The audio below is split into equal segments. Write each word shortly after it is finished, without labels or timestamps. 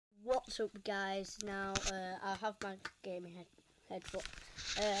What's up, guys? Now I have my gaming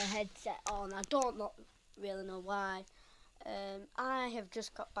headset on. I don't really know why. I have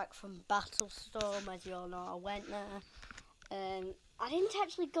just got back from Battlestorm, as you all know. I went there. I didn't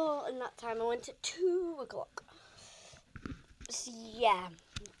actually go in that time. I went at 2 o'clock. So yeah,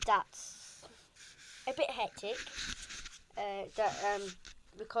 that's a bit hectic.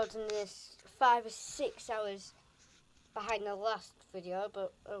 Recording this 5 or 6 hours behind the last video,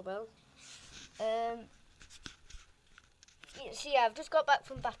 but oh well. So yeah, I've just got back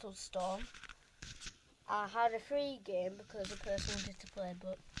from Battlestorm. I had a free game because a person wanted to play,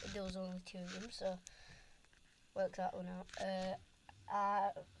 but there was only 2 of them, so worked that one out.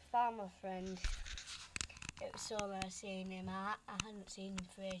 I found my friend. It was so nice seeing him. I hadn't seen him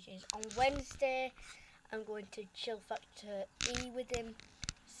for ages. On Wednesday, I'm going to Chill Factor E with him.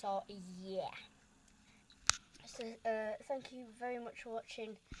 So yeah. So thank you very much for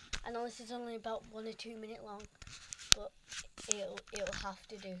watching. I know this is only about 1 or 2 minutes long, but it'll have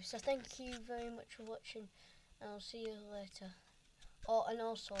to do. So thank you very much for watching, and I'll see you later. Oh, and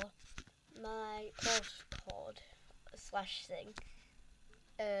also my postcode / thing.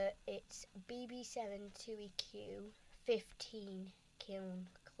 It's BB7 2EQ 15 Kiln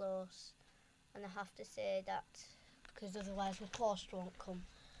Close, and I have to say that because otherwise my post won't come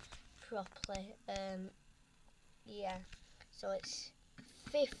properly. Yeah, so it's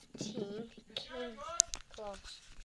 15 Kiln Close.